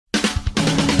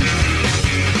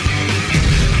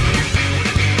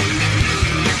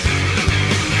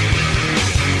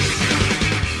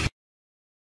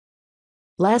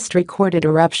last recorded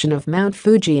eruption of Mount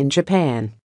Fuji in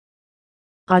Japan.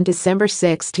 On December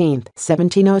 16,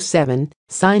 1707,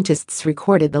 scientists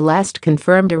recorded the last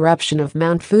confirmed eruption of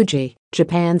Mount Fuji,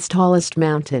 Japan's tallest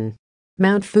mountain.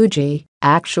 Mount Fuji,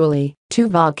 actually, two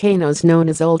volcanoes known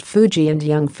as Old Fuji and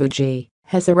Young Fuji,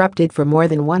 has erupted for more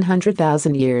than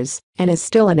 100,000 years and is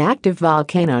still an active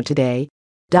volcano today.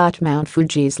 Mount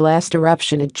Fuji's last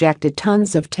eruption ejected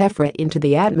tons of tephra into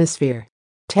the atmosphere.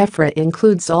 Tephra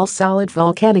includes all solid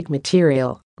volcanic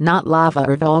material, not lava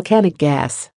or volcanic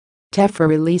gas. Tephra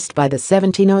released by the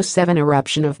 1707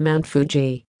 eruption of Mount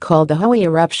Fuji, called the Hoei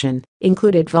eruption,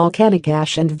 included volcanic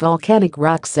ash and volcanic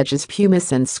rocks such as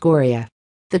pumice and scoria.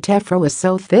 The tephra was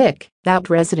so thick that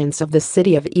residents of the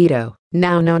city of Edo,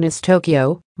 now known as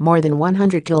Tokyo, more than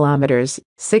 100 kilometers,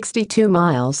 62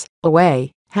 miles,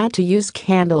 away, had to use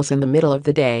candles in the middle of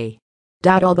the day.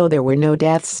 Although there were no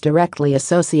deaths directly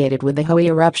associated with the Hoei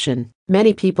eruption,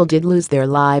 many people did lose their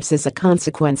lives as a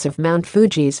consequence of Mount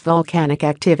Fuji's volcanic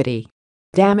activity.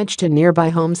 Damage to nearby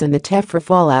homes and the tephra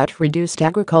fallout reduced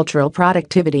agricultural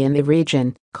productivity in the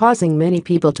region, causing many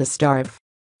people to starve.